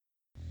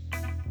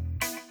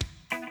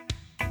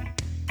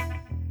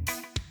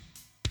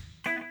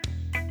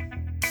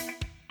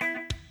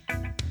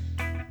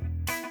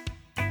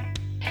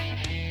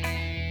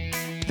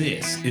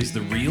This is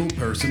the Real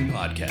Person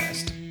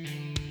Podcast.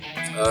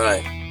 All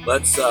right,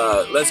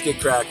 let's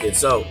get cracking.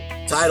 So,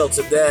 title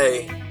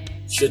today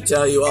should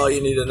tell you all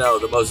you need to know.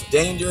 The most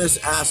dangerous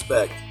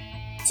aspect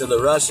to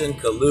the Russian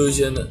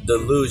collusion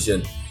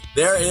delusion.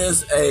 There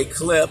is a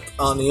clip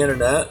on the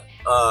internet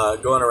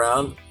going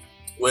around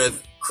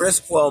with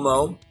Chris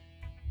Cuomo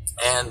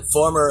and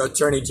former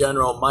Attorney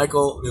General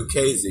Michael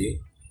Mukasey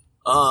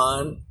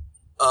on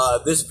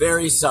this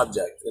very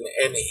subject.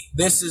 And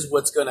this is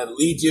what's going to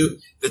lead you.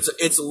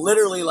 It's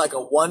literally like a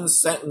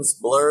one-sentence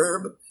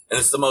blurb, and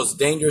it's the most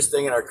dangerous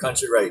thing in our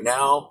country right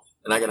now,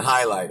 and I can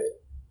highlight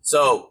it.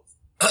 So,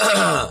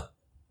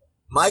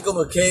 Michael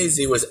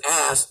Mukasey was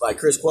asked by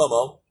Chris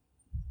Cuomo,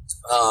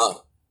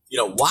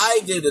 why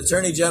did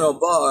Attorney General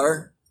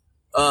Barr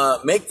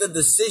make the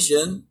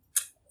decision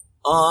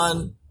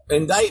on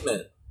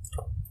indictment?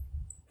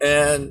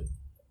 And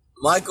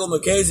Michael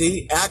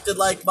Mukasey acted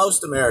like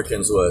most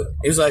Americans would.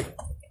 He was like,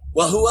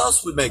 well, who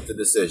else would make the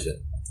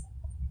decision?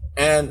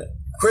 And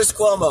Chris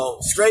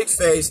Cuomo,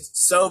 straight-faced,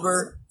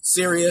 sober,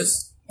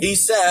 serious, he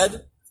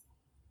said,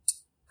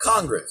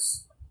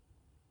 Congress.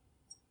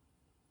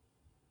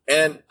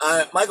 And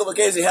Michael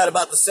Mukasey had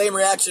about the same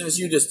reaction as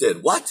you just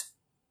did. What?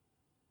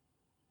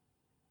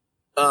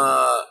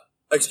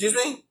 Excuse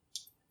me?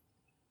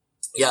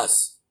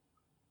 Yes.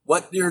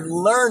 What you're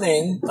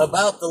learning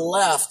about the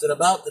left and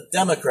about the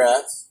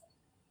Democrats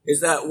is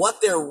that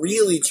what they're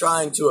really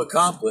trying to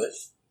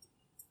accomplish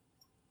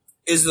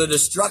is the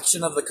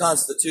destruction of the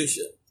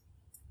Constitution.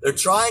 They're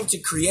trying to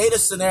create a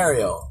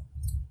scenario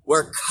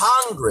where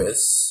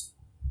Congress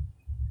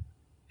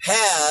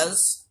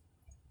has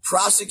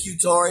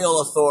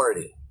prosecutorial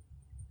authority.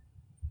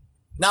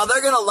 Now,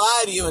 they're going to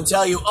lie to you and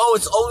tell you, oh,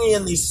 it's only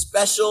in these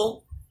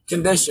special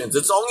conditions.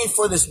 It's only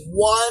for this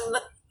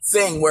one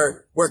thing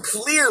where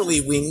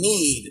clearly we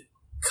need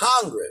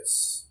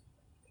Congress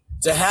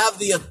to have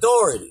the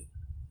authority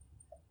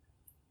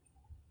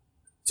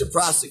to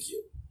prosecute.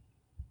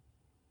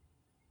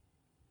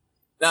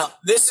 Now,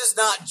 this is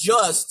not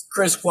just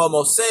Chris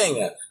Cuomo saying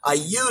it. I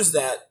use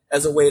that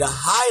as a way to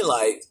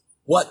highlight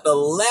what the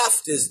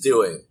left is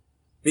doing.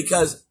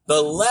 Because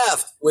the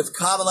left, with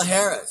Kamala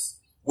Harris,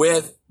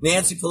 with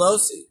Nancy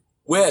Pelosi,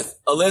 with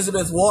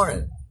Elizabeth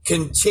Warren,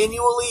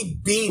 continually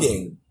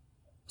beating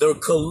the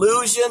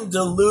collusion,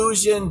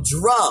 delusion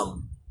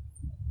drum,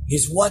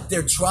 is what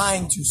they're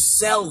trying to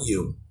sell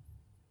you.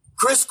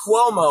 Chris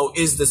Cuomo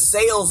is the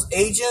sales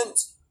agent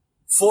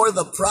for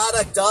the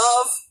product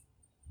of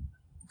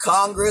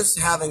Congress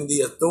having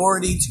the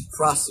authority to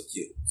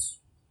prosecute.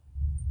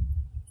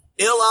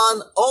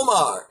 Ilhan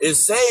Omar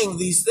is saying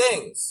these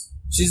things.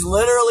 She's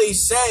literally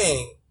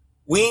saying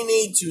we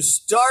need to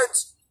start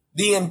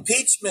the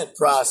impeachment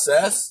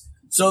process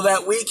so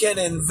that we can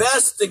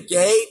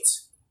investigate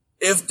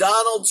if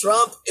Donald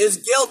Trump is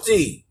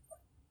guilty.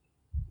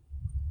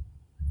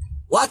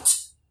 What?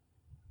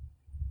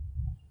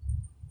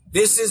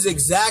 This is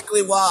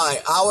exactly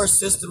why our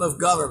system of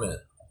government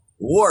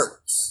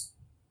works,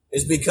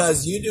 is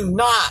because you do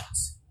not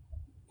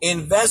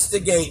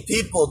investigate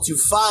people to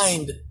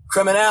find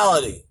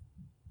criminality.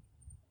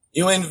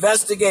 You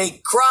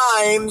investigate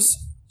crimes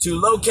to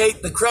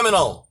locate the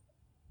criminal.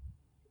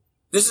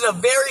 This is a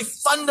very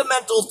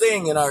fundamental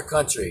thing in our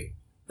country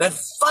that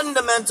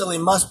fundamentally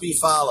must be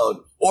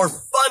followed, or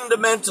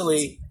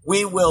fundamentally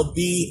we will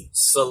be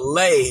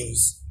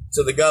slaves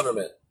to the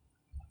government.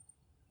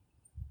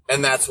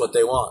 And that's what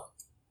they want.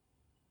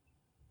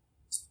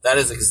 That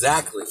is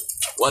exactly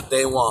what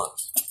they want.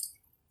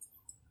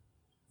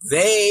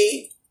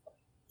 They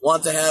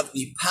want to have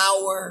the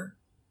power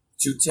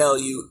to tell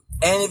you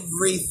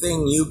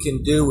everything you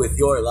can do with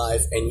your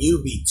life, and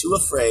you be too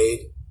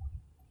afraid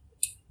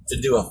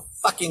to do a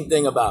fucking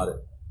thing about it.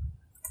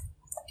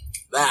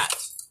 That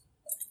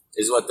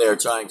is what they're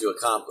trying to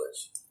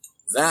accomplish.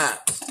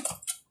 That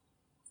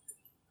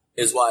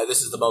is why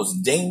this is the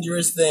most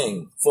dangerous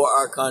thing for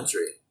our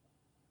country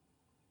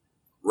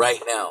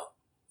right now.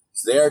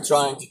 So they are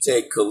trying to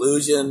take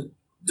collusion,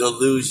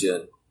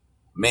 delusion,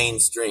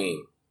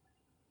 mainstream.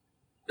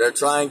 They're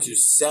trying to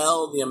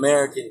sell the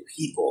American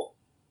people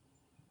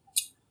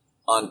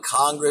on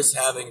Congress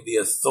having the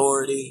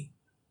authority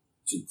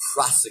to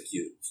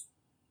prosecute.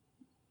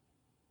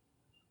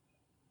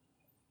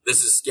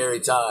 This is scary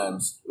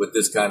times with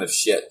this kind of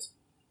shit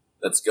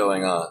that's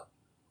going on.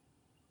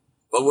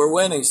 But we're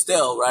winning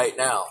still right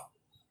now.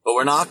 But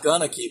we're not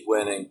going to keep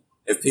winning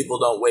if people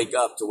don't wake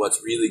up to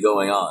what's really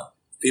going on.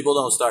 People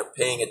don't start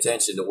paying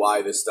attention to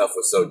why this stuff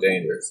was so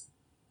dangerous.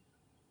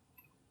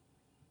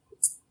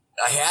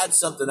 I had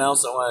something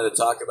else I wanted to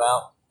talk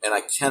about, and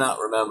I cannot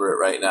remember it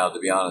right now, to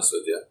be honest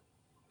with you.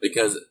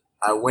 Because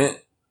I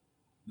went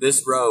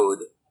this road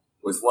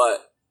with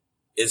what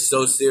is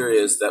so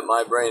serious that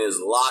my brain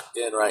is locked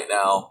in right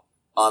now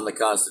on the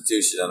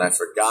Constitution, and I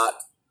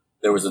forgot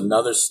there was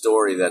another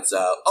story that's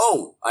out.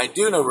 Oh, I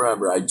do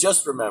remember. I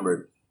just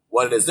remembered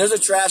what it is. There's a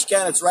trash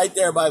can. It's right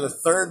there by the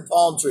third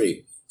palm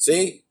tree.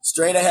 See?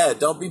 Straight ahead.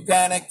 Don't be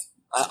panicked.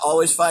 I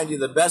always find you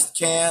the best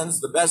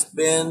cans, the best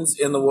bins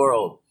in the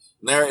world.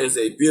 And there is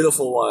a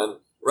beautiful one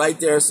right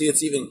there. See,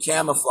 it's even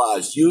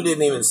camouflaged. You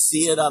didn't even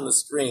see it on the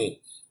screen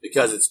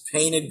because it's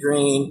painted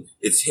green.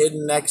 It's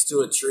hidden next to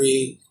a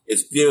tree.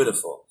 It's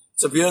beautiful.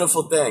 It's a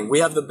beautiful thing. We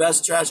have the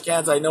best trash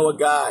cans. I know a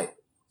guy.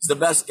 He's the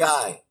best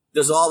guy.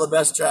 Does all the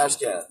best trash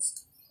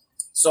cans.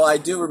 So I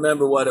do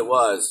remember what it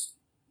was,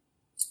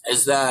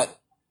 is that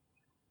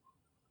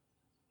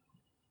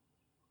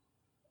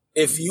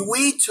if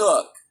we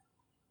took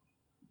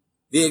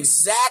the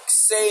exact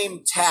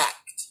same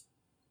tact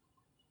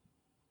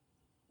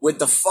with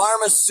the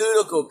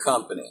pharmaceutical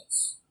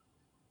companies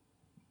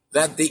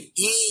that the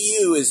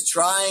EU is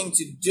trying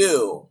to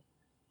do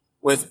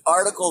with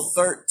Article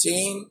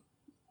 13,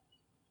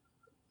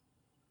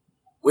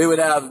 we would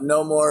have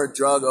no more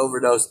drug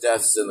overdose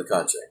deaths in the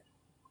country,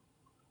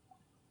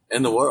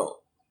 in the world.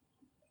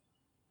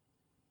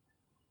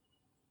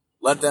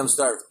 Let them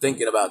start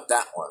thinking about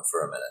that one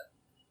for a minute.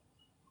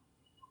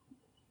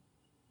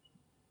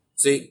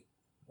 See,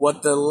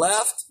 what the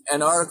left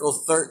and Article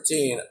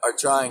 13 are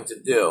trying to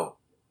do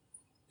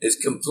is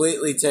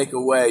completely take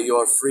away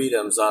your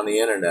freedoms on the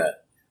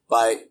internet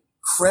by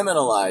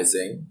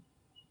criminalizing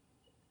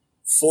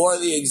for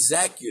the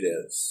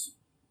executives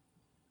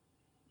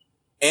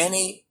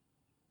any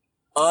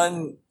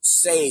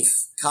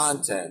unsafe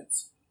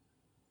content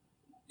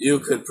you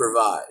could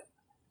provide.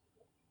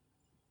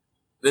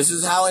 This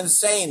is how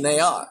insane they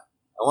are.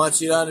 I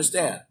want you to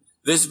understand.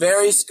 This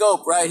very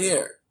scope right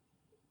here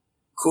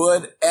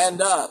could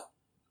end up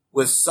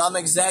with some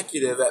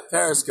executive at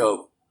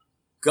Periscope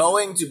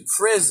going to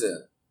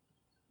prison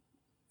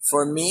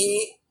for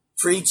me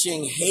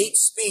preaching hate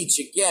speech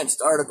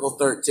against Article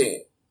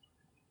 13.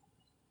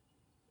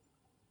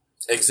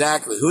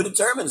 Exactly. Who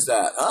determines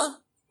that, huh?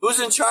 Who's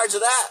in charge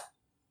of that?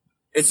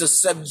 It's a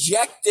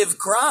subjective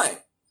crime.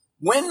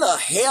 When the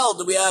hell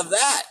do we have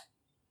that?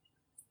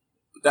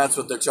 But that's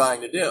what they're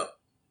trying to do.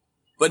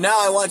 But now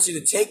I want you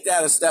to take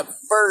that a step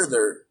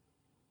further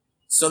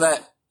so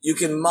that you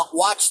can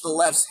watch the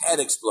left's head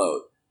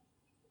explode.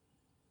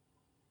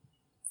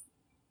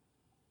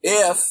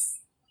 If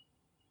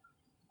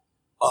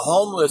a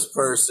homeless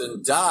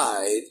person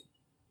died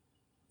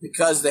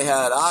because they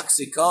had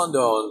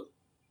oxycodone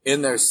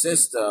in their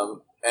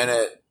system and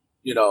it,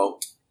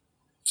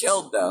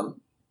 killed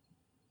them,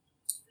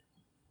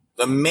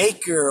 the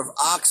maker of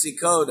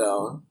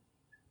oxycodone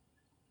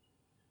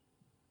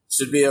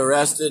should be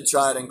arrested,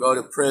 tried, and go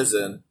to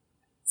prison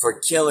for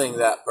killing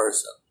that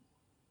person.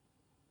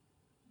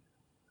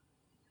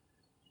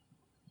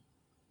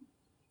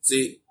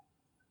 See,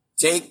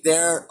 take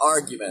their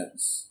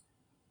arguments,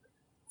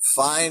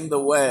 find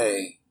the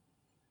way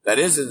that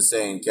is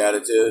insane,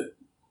 Catitude.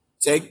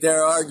 Take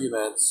their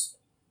arguments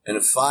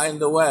and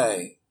find the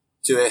way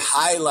to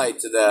highlight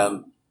to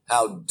them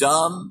how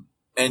dumb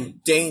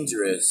and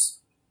dangerous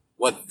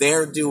what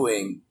they're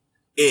doing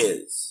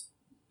is.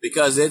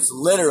 Because it's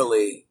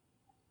literally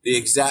the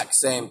exact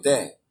same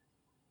thing.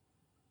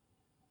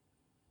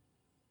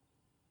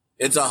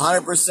 It's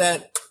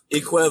 100%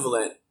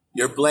 equivalent.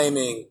 You're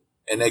blaming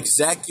an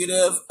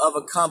executive of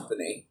a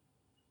company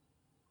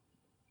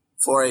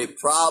for a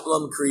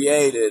problem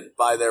created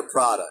by their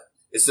product.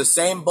 It's the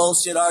same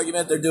bullshit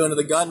argument they're doing to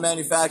the gun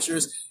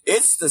manufacturers.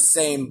 It's the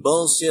same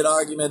bullshit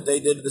argument they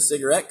did to the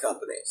cigarette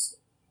companies.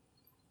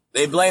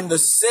 They blame the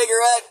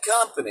cigarette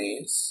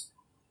companies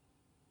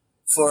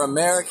for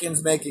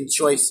Americans making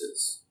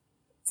choices,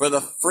 for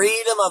the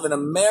freedom of an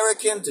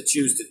American to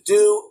choose to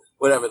do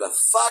whatever the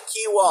fuck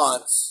he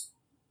wants.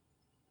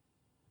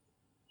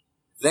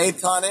 They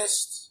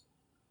punished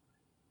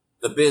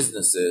the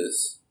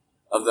businesses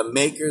of the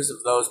makers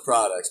of those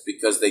products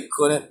because they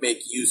couldn't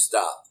make you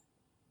stop.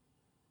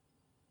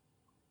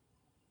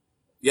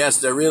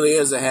 Yes, there really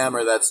is a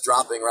hammer that's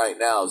dropping right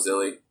now,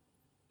 Zilly.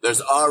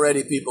 There's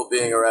already people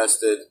being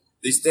arrested.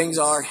 These things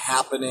are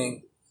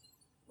happening.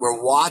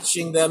 We're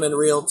watching them in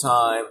real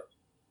time.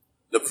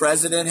 The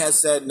president has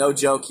said, no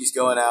joke, he's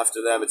going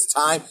after them. It's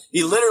time.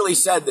 He literally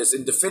said this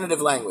in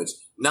definitive language,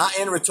 not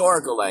in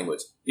rhetorical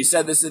language. He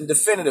said this in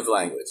definitive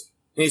language.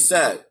 He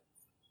said,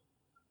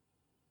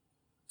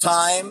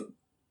 time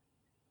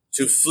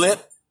to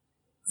flip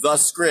the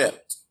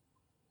script.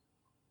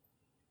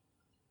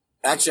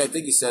 Actually, I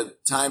think he said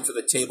time for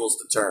the tables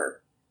to turn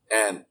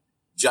and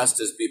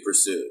justice be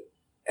pursued.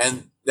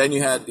 And then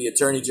you had the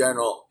Attorney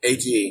General,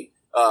 AG,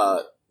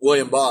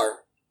 William Barr,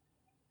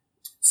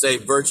 say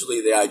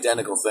virtually the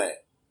identical thing.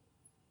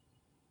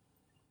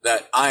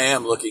 That I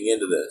am looking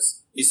into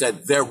this. He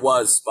said there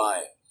was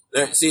spying.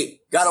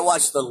 Gotta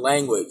watch the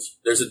language.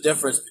 There's a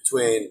difference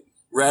between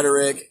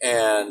rhetoric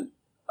and,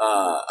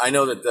 I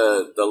know that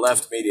the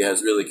left media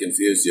has really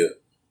confused you.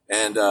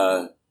 And,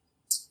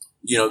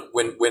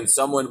 when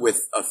someone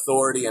with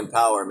authority and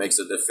power makes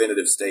a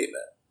definitive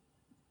statement,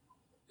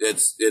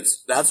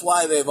 that's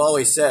why they've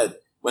always said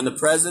when the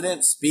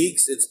president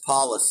speaks, it's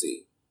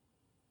policy.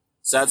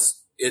 So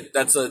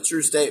that's a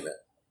true statement.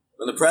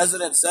 When the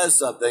president says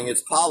something,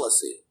 it's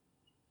policy.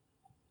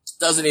 It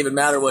doesn't even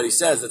matter what he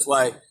says. That's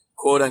why,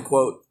 quote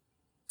unquote,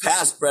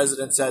 past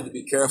presidents had to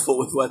be careful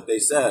with what they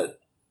said.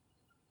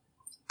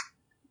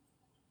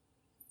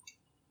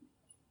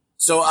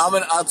 So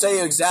I'll tell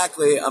you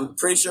exactly. I'm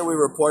pretty sure we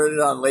reported it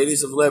on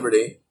Ladies of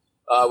Liberty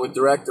with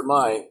Director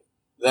Mike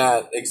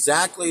that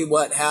exactly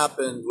what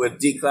happened with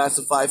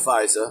declassify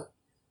FISA.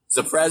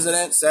 The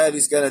president said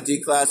he's going to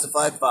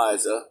declassify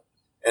FISA,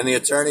 and the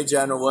Attorney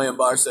General William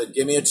Barr said,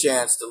 "Give me a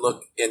chance to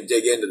look and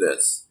dig into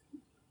this."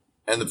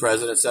 And the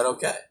president said,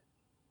 "Okay,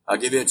 I'll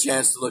give you a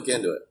chance to look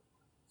into it."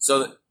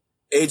 So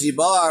AG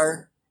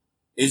Barr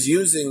is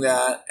using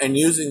that and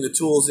using the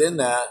tools in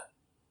that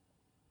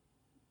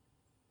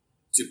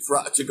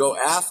to go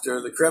after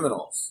the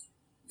criminals,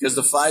 because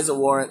the FISA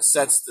warrant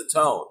sets the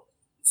tone.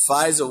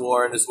 FISA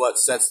warrant is what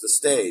sets the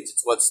stage.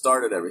 It's what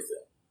started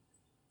everything.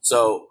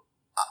 So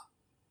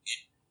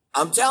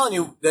I'm telling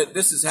you that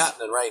this is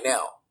happening right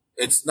now.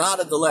 It's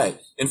not a delay.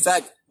 In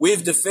fact,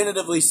 we've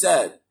definitively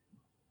said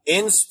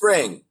in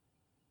spring,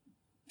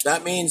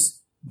 that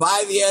means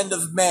by the end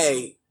of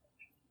May,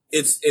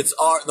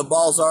 the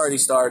ball's already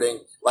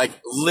starting, like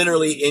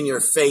literally in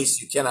your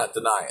face. You cannot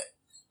deny it.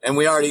 And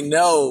we already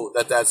know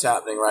that that's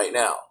happening right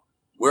now.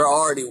 We're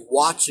already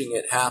watching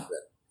it happen.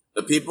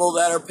 The people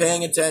that are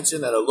paying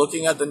attention, that are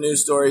looking at the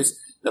news stories,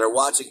 that are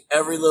watching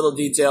every little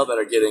detail, that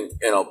are getting,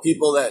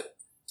 people that,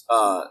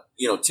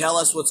 tell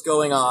us what's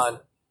going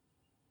on.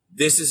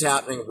 This is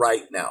happening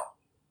right now.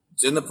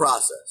 It's in the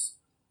process.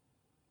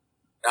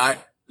 All right.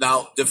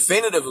 Now,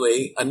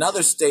 definitively,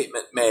 another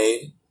statement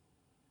made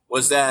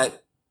was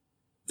that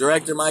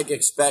Director Mike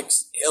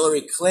expects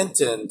Hillary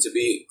Clinton to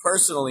be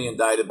personally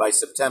indicted by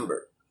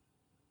September.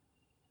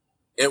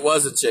 It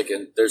was a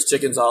chicken. There's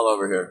chickens all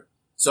over here.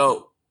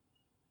 So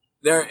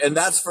and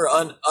that's for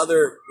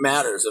other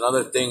matters and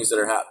other things that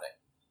are happening.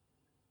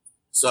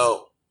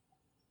 So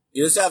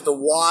you just have to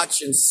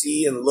watch and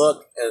see and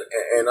look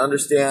and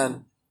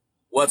understand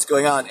what's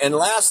going on. And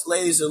last,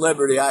 Ladies of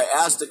Liberty, I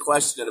asked a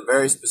question in a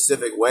very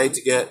specific way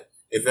to get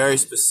a very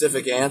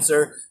specific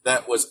answer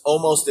that was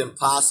almost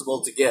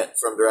impossible to get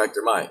from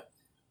Director Mike.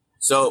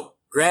 So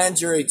grand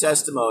jury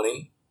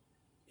testimony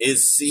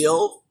is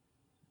sealed.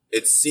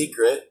 It's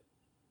secret.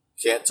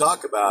 Can't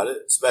talk about it,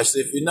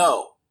 especially if you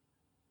know.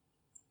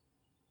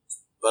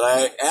 But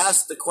I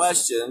asked the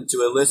question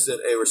to elicit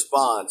a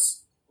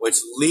response, which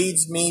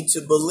leads me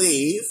to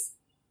believe,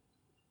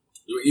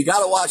 you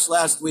got to watch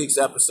last week's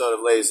episode of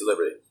Ladies of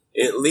Liberty.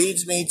 It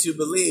leads me to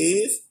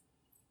believe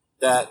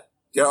that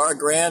there are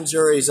grand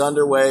juries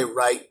underway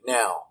right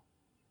now.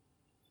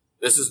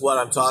 This is what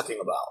I'm talking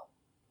about.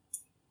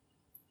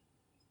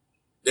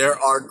 There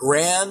are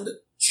grand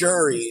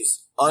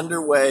juries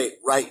underway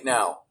right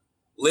now.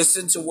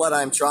 Listen to what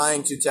I'm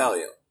trying to tell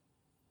you.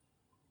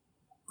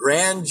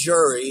 Grand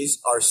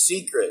juries are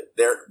secret.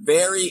 Their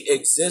very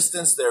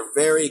existence, their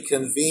very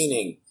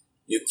convening,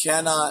 you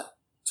cannot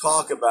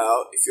talk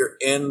about if you're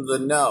in the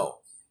know.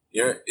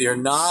 You're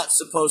not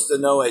supposed to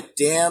know a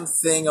damn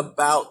thing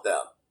about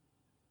them.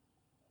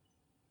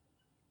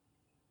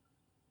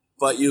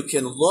 But you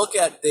can look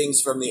at things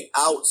from the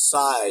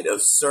outside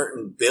of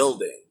certain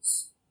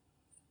buildings,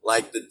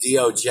 like the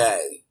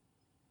DOJ.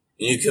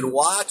 And you can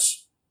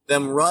watch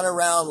them run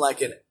around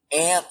like an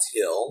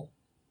anthill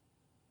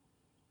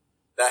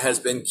that has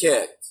been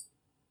kicked.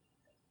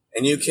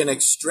 And you can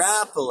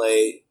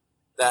extrapolate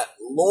that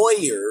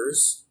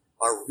lawyers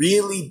are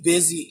really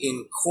busy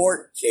in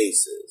court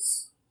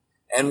cases.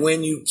 And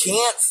when you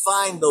can't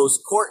find those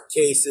court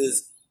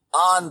cases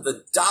on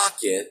the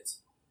docket,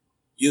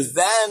 you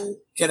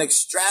then can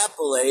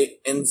extrapolate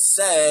and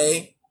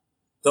say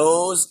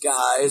those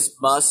guys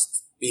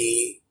must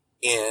be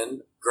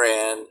in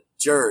grand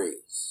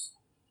juries.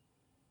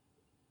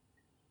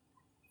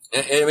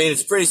 I mean,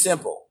 it's pretty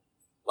simple,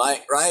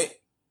 right?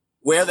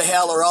 Where the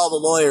hell are all the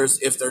lawyers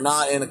if they're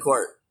not in a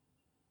court?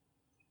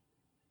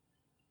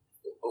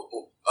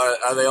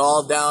 Are they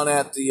all down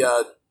at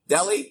the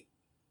deli?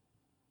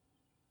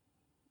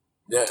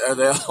 Are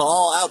they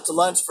all out to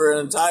lunch for an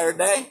entire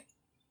day?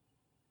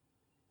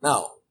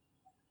 No.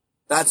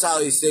 That's how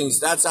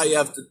you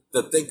have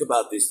to think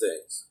about these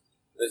things.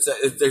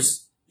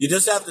 You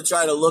just have to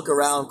try to look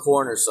around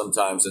corners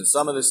sometimes, and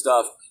some of this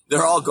stuff,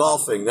 they're all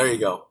golfing. There you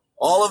go.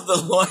 All of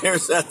the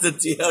lawyers at the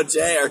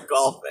DOJ are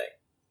golfing.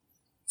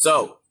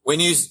 So when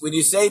you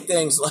say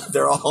things like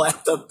they're all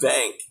at the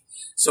bank,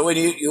 so when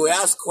you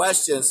ask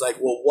questions like,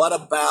 well, what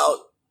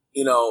about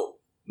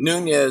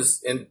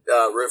Nunez in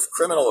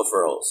criminal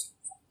referrals?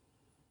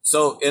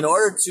 So in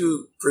order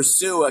to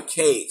pursue a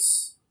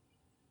case,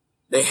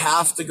 they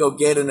have to go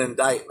get an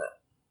indictment.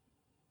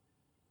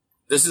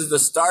 This is the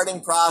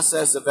starting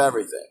process of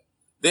everything.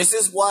 This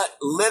is what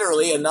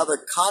literally another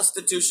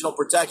constitutional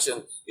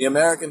protection the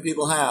American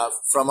people have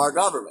from our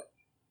government.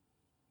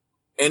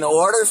 In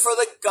order for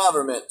the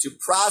government to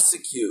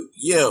prosecute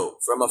you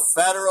from a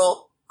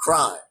federal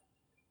crime,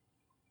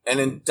 an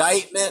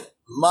indictment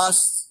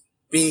must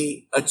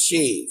be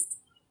achieved.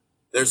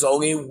 There's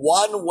only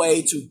one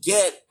way to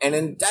get an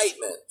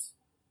indictment.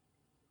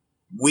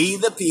 We,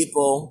 the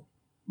people,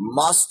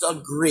 must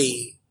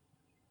agree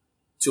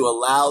to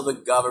allow the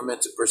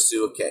government to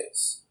pursue a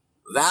case.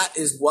 That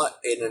is what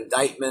an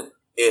indictment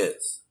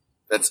is.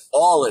 That's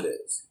all it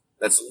is.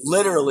 That's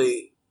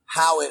literally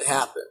how it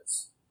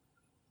happens.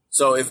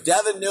 So if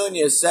Devin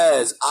Nunes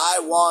says, I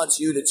want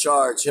you to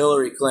charge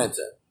Hillary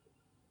Clinton,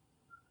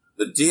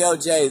 the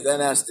DOJ then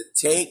has to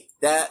take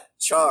that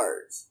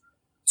charge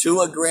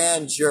to a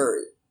grand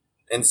jury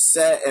and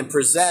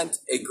present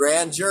a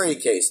grand jury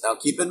case. Now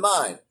keep in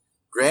mind,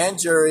 grand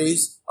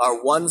juries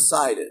are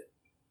one-sided.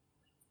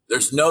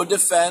 There's no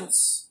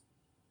defense.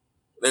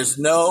 There's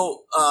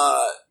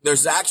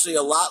actually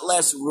a lot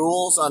less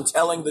rules on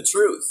telling the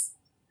truth.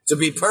 To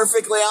be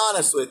perfectly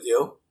honest with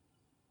you,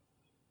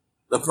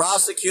 the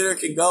prosecutor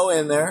can go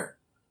in there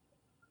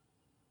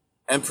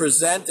and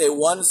present a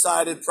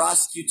one-sided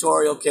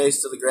prosecutorial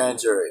case to the grand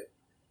jury.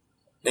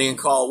 He can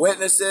call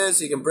witnesses.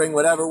 He can bring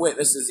whatever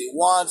witnesses he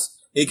wants.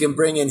 He can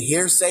bring in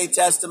hearsay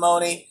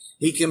testimony.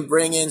 He can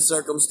bring in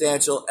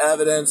circumstantial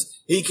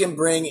evidence. He can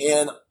bring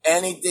in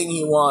anything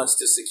he wants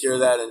to secure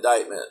that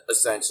indictment,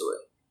 essentially.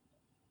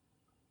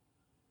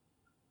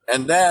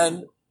 And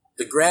then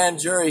the grand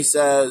jury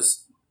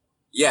says,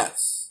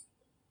 yes.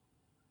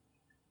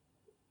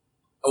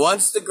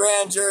 Once the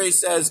grand jury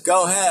says,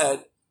 go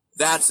ahead,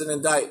 that's an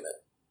indictment.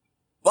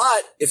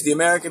 But if the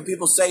American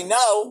people say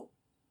no,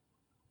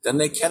 then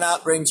they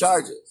cannot bring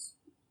charges.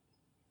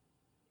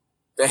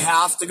 They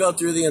have to go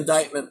through the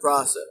indictment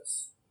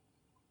process.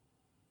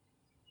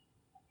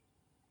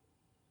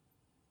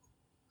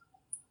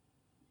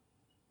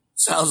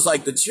 Sounds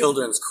like the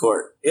children's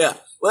court. Yeah.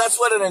 Well, that's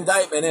what an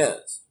indictment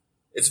is.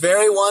 It's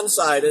very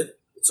one-sided.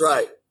 It's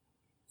right.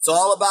 It's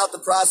all about the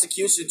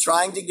prosecution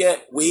trying to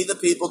get we, the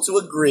people, to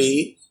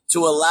agree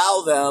to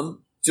allow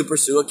them to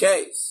pursue a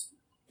case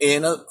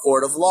in a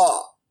court of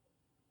law.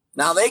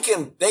 Now they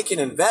can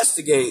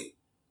investigate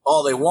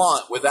all they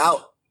want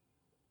without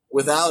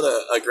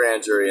a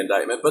grand jury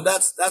indictment, but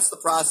that's the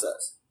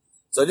process.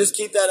 So just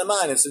keep that in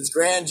mind. And since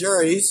grand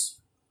juries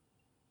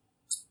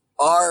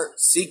are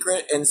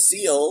secret and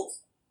sealed,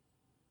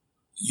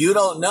 you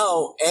don't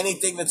know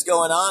anything that's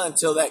going on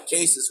until that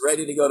case is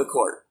ready to go to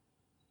court.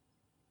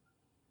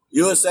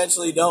 You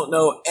essentially don't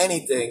know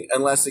anything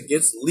unless it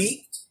gets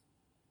leaked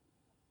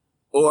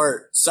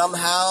or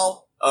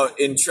somehow an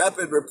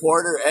intrepid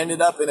reporter ended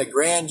up in a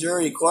grand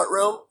jury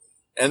courtroom,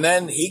 and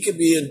then he could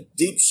be in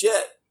deep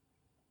shit.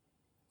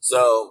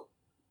 So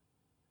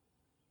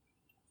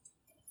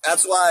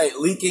that's why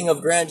leaking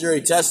of grand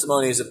jury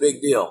testimony is a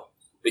big deal,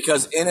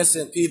 because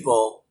innocent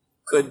people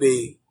could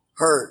be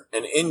hurt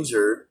and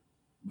injured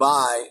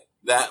by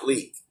that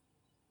leak.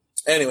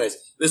 Anyways,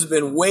 this has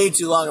been way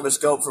too long of a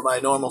scope for my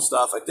normal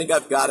stuff. I think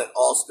I've got it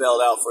all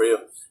spelled out for you.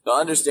 To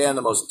understand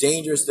the most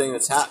dangerous thing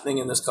that's happening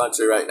in this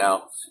country right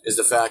now is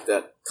the fact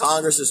that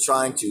Congress is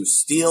trying to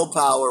steal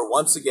power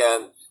once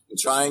again and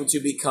trying to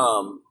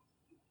become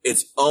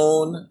its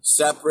own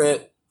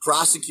separate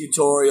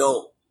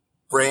prosecutorial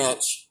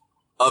branch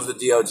of the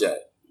DOJ.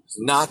 It's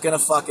not going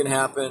to fucking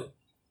happen,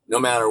 no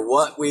matter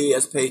what we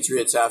as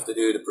patriots have to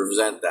do to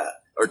prevent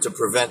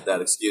that,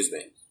 excuse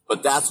me.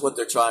 But that's what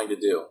they're trying to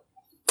do.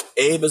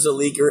 Abe is a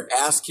leaker.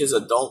 Ask his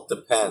adult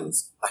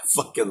depends. I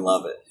fucking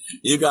love it.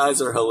 You guys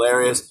are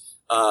hilarious.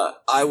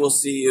 I will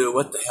see you.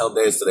 What the hell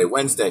day is today?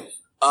 Wednesday.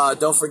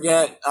 Don't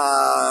forget,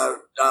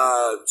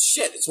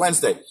 it's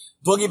Wednesday.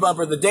 Boogie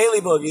Bumper, the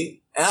Daily Boogie,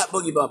 at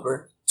Boogie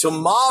Bumper.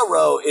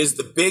 Tomorrow is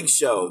the big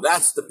show.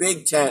 That's the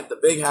big tent, the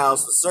big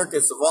house, the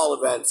circus of all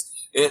events.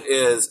 It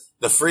is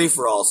the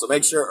free-for-all. So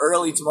make sure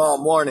early tomorrow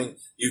morning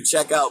you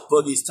check out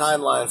Boogie's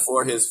timeline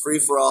for his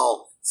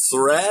free-for-all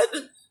thread,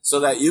 so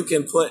that you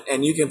can put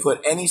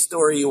any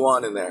story you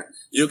want in there.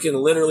 You can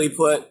literally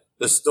put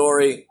the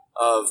story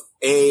of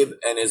Abe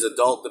and his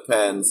adult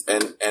depends,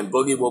 and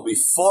Boogie will be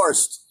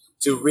forced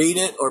to read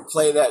it or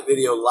play that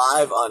video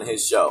live on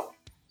his show.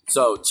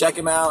 So check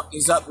him out.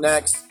 He's up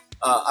next.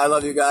 I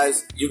love you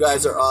guys. You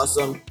guys are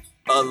awesome.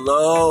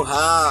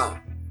 Aloha.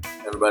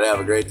 Everybody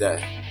have a great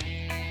day.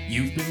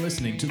 You've been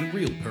listening to the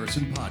Real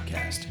Person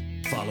Podcast.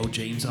 Follow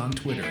James on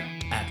Twitter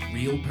at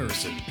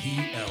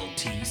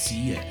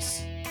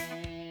RealPersonPLTCS.